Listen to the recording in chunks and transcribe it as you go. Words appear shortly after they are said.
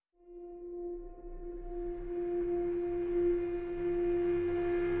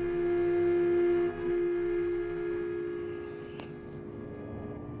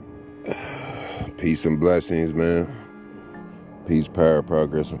Peace and blessings, man. Peace, power,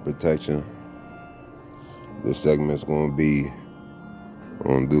 progress, and protection. This segment's gonna be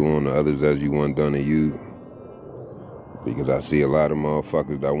on do unto others as you want done to you. Because I see a lot of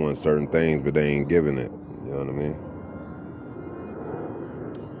motherfuckers that want certain things, but they ain't giving it. You know what I mean?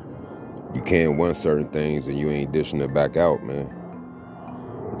 You can't want certain things and you ain't dishing it back out, man.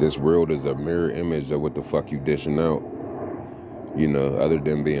 This world is a mirror image of what the fuck you dishing out. You know, other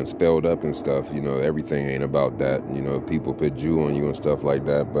than being spelled up and stuff, you know, everything ain't about that. You know, people put Jew on you and stuff like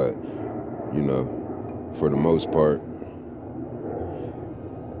that, but, you know, for the most part,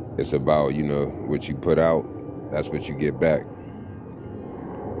 it's about, you know, what you put out, that's what you get back.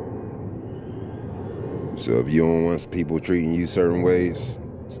 So if you don't want people treating you certain ways,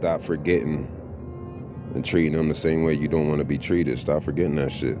 stop forgetting and treating them the same way you don't want to be treated. Stop forgetting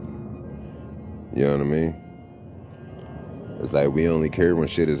that shit. You know what I mean? It's like we only care when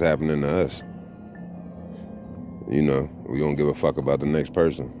shit is happening to us. You know, we don't give a fuck about the next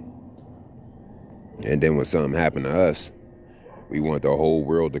person. And then when something happened to us, we want the whole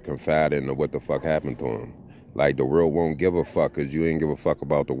world to confide into what the fuck happened to them. Like, the world won't give a fuck because you ain't give a fuck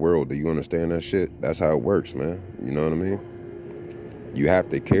about the world. Do you understand that shit? That's how it works, man. You know what I mean? You have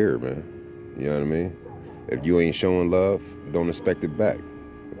to care, man. You know what I mean? If you ain't showing love, don't expect it back.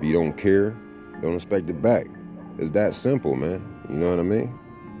 If you don't care, don't expect it back. It's that simple, man. You know what I mean?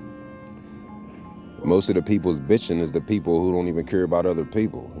 Most of the people's bitching is the people who don't even care about other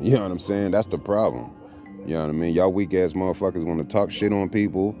people. You know what I'm saying? That's the problem. You know what I mean? Y'all weak ass motherfuckers want to talk shit on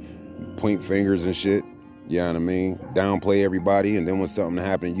people, point fingers and shit. You know what I mean? Downplay everybody, and then when something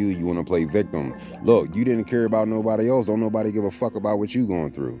happened to you, you want to play victim. Look, you didn't care about nobody else. Don't nobody give a fuck about what you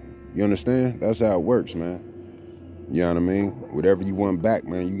going through. You understand? That's how it works, man. You know what I mean? Whatever you want back,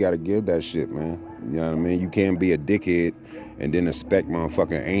 man, you got to give that shit, man. You know what I mean? You can't be a dickhead and then expect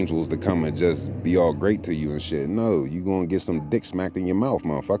motherfucking angels to come and just be all great to you and shit. No, you gonna get some dick smacked in your mouth,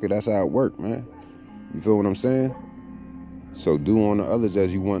 motherfucker. That's how it work, man. You feel what I'm saying? So do unto others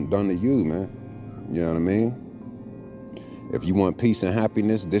as you want done to you, man. You know what I mean? If you want peace and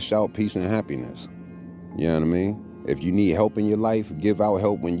happiness, dish out peace and happiness. You know what I mean? If you need help in your life, give out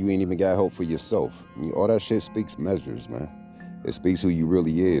help when you ain't even got help for yourself. All that shit speaks measures, man. It speaks who you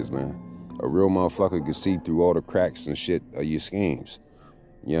really is, man. A real motherfucker can see through all the cracks and shit of your schemes.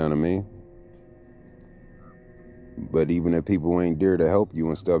 You know what I mean? But even if people ain't there to help you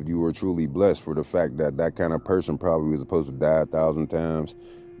and stuff, you were truly blessed for the fact that that kind of person probably was supposed to die 1,000 times.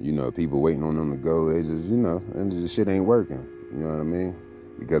 You know, people waiting on them to go. They just, you know, and the shit ain't working. You know what I mean?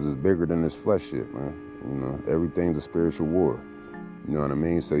 Because it's bigger than this flesh shit, man. You know, everything's a spiritual war. You know what I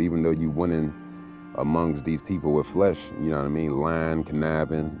mean? So even though you winning amongst these people with flesh, you know what I mean, lying,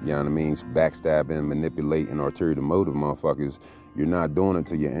 conniving, you know what I mean, backstabbing, manipulating, ulterior motive motherfuckers, you're not doing it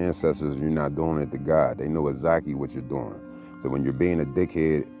to your ancestors, you're not doing it to God. They know exactly what you're doing. So when you're being a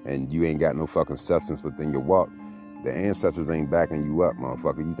dickhead and you ain't got no fucking substance within your walk, the ancestors ain't backing you up,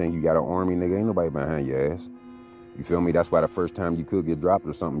 motherfucker. You think you got an army, nigga? Ain't nobody behind your ass. You feel me? That's why the first time you could get dropped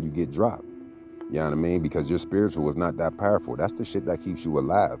or something, you get dropped. You know what I mean? Because your spiritual is not that powerful. That's the shit that keeps you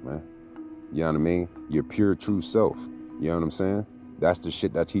alive, man. You know what I mean? Your pure, true self. You know what I'm saying? That's the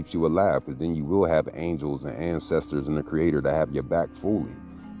shit that keeps you alive, because then you will have angels and ancestors and the creator to have your back fully.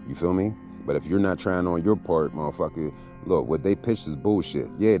 You feel me? But if you're not trying on your part, motherfucker, look, what they pitch is bullshit.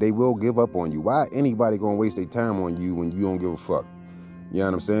 Yeah, they will give up on you. Why anybody gonna waste their time on you when you don't give a fuck? You know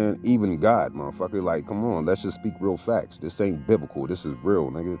what I'm saying? Even God, motherfucker, like, come on, let's just speak real facts. This ain't biblical. This is real,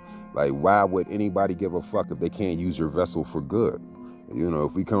 nigga. Like, why would anybody give a fuck if they can't use your vessel for good? You know,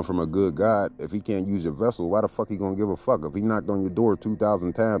 if we come from a good God, if he can't use your vessel, why the fuck he gonna give a fuck? If he knocked on your door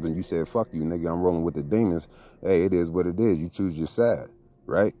 2,000 times and you said, fuck you, nigga, I'm rolling with the demons, hey, it is what it is. You choose your side,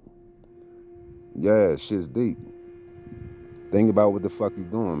 right? Yeah, shit's deep. Think about what the fuck you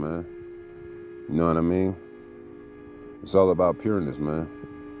doing, man. You know what I mean? It's all about pureness, man.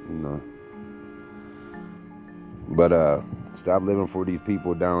 You know. But stop living for these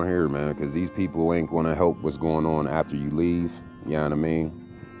people down here, man, because these people ain't gonna help what's going on after you leave. You know what I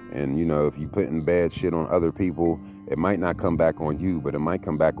mean? And, you know, if you putting bad shit on other people, it might not come back on you, but it might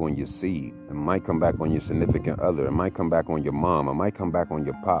come back on your seed. It might come back on your significant other. It might come back on your mom. It might come back on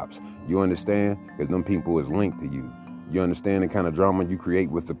your pops. You understand? Because them people is linked to you. You understand the kind of drama you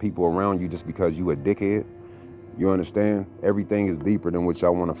create with the people around you just because you a dickhead? You understand? Everything is deeper than what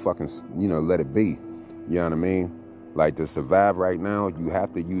y'all want to fucking, you know, let it be. You know what I mean? Like, to survive right now, you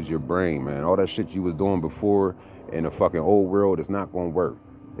have to use your brain, man. All that shit you was doing before in the fucking old world is not going to work.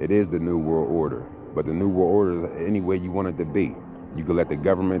 It is the new world order. But the new world order is any way you want it to be. You could let the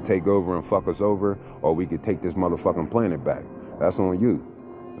government take over and fuck us over, or we could take this motherfucking planet back. That's on you.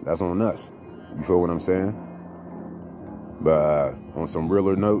 That's on us. You feel what I'm saying? But on some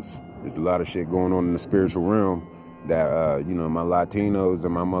realer notes, there's a lot of shit going on in the spiritual realm that, my Latinos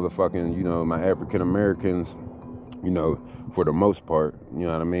and my motherfucking, my African Americans, for the most part, you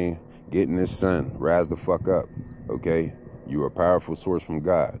know what I mean? Getting this sun, rise the fuck up, okay? You're a powerful source from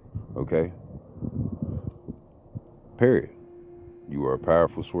God, okay? Period. You are a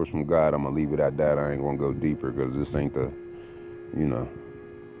powerful source from God. I'm gonna leave it at that. I ain't gonna go deeper because this ain't the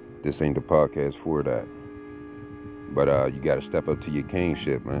podcast for that. But you gotta step up to your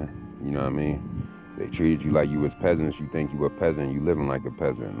kingship, man. You know what I mean? They treated you like you was peasants. You think you a peasant. You living like a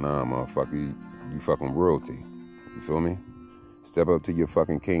peasant. Nah, motherfucker, you fucking royalty. You feel me? Step up to your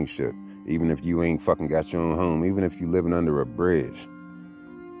fucking kingship. Even if you ain't fucking got your own home. Even if you living under a bridge.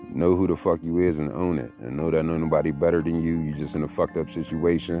 Know who the fuck you is and own it. And know that no nobody better than you. You just in a fucked up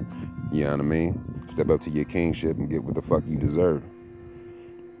situation. You know what I mean? Step up to your kingship and get what the fuck you deserve.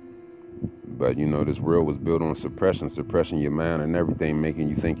 But this world was built on suppressing your mind and everything, making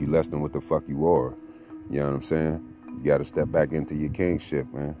you think you less than what the fuck you are. You know what I'm saying? You gotta step back into your kingship,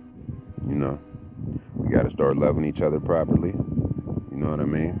 man. We gotta start loving each other properly. You know what I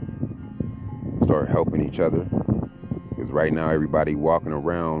mean? Start helping each other. Because right now everybody walking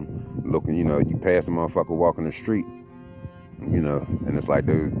around looking, you pass a motherfucker walking the street, and it's like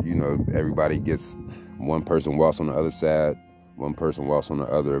everybody gets, one person walks on the other side, one person walks on the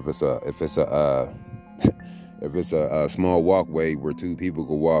other. If it's a small walkway where two people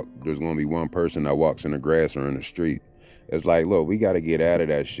could walk, there's gonna be one person that walks in the grass or in the street. It's like, look, we gotta get out of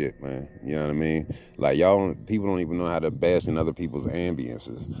that shit, man. You know what I mean? Like people don't even know how to bask in other people's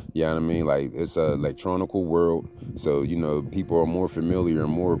ambiences. You know what I mean? Like it's a electronical world, so people are more familiar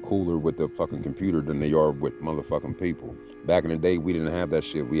and more cooler with the fucking computer than they are with motherfucking people. Back in the day, we didn't have that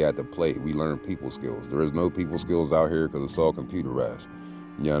shit. We had to play. We learned people skills. There is no people skills out here because it's all computerized.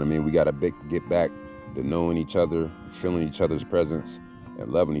 You know what I mean? We got to get back to knowing each other, feeling each other's presence,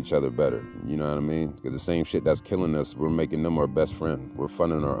 and loving each other better. You know what I mean? Because the same shit that's killing us, we're making them our best friend. We're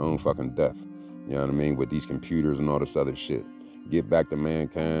funding our own fucking death. You know what I mean? With these computers and all this other shit. Get back to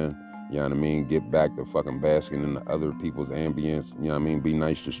mankind. You know what I mean? Get back to fucking basking in the other people's ambience. You know what I mean? Be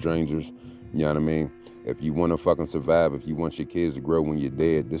nice to strangers. You know what I mean? If you want to fucking survive, if you want your kids to grow when you're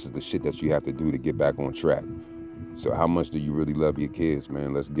dead, this is the shit that you have to do to get back on track. So how much do you really love your kids,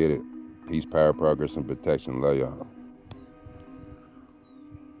 man? Let's get it. Peace, power, progress, and protection. Love y'all.